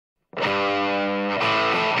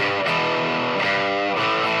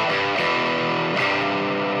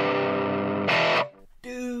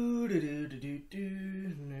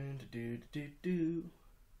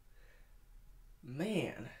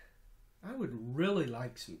really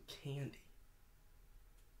like some candy.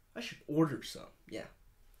 I should order some, yeah.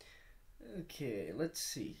 Okay, let's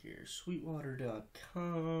see here.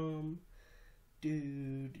 Sweetwater.com. Ah,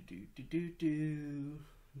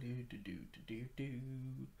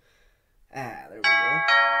 there we go.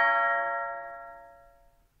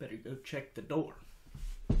 Better go check the door.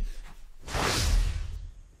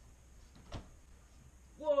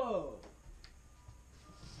 Whoa!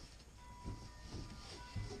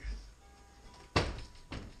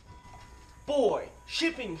 Boy,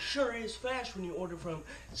 shipping sure is fast when you order from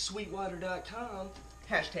Sweetwater.com.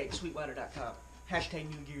 Hashtag Sweetwater.com. Hashtag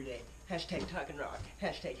New Gear Day. Hashtag Talkin' Rock.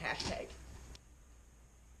 Hashtag.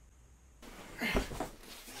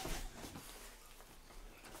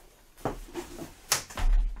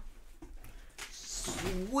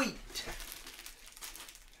 Sweet.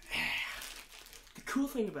 The cool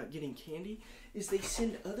thing about getting candy is they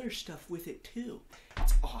send other stuff with it too.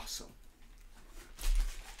 It's awesome.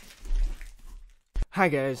 Hi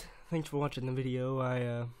guys, thanks for watching the video.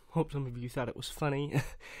 I hope some of you thought it was funny.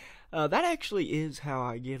 That actually is how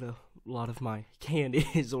I get a lot of my candy,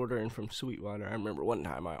 is ordering from Sweetwater. I remember one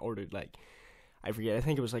time I ordered I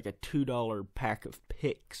think it was like a $2 pack of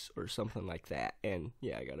Picks or something like that. And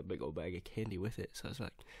yeah, I got a big old bag of candy with it. So I was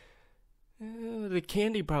like, the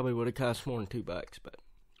candy probably would have cost more than $2, but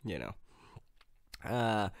you know.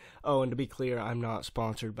 Oh, and to be clear, I'm not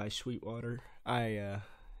sponsored by Sweetwater.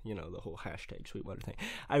 You know, the whole hashtag Sweetwater thing.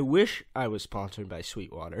 I wish I was sponsored by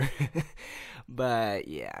Sweetwater, but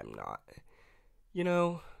yeah, I'm not. You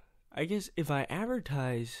know, I guess if I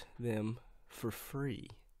advertise them for free,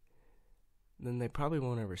 then they probably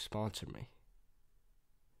won't ever sponsor me.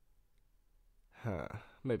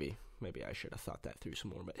 Maybe I should have thought that through some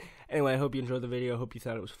more. But anyway, I hope you enjoyed the video. I hope you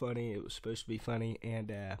thought it was funny. It was supposed to be funny,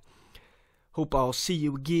 and hope I'll see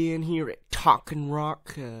you again here at Talkin'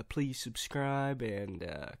 Rock. Please subscribe and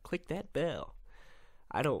click that bell.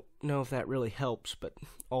 I don't know if that really helps, but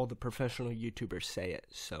all the professional YouTubers say it,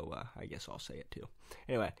 so I guess I'll say it too.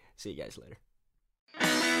 Anyway, see you guys later.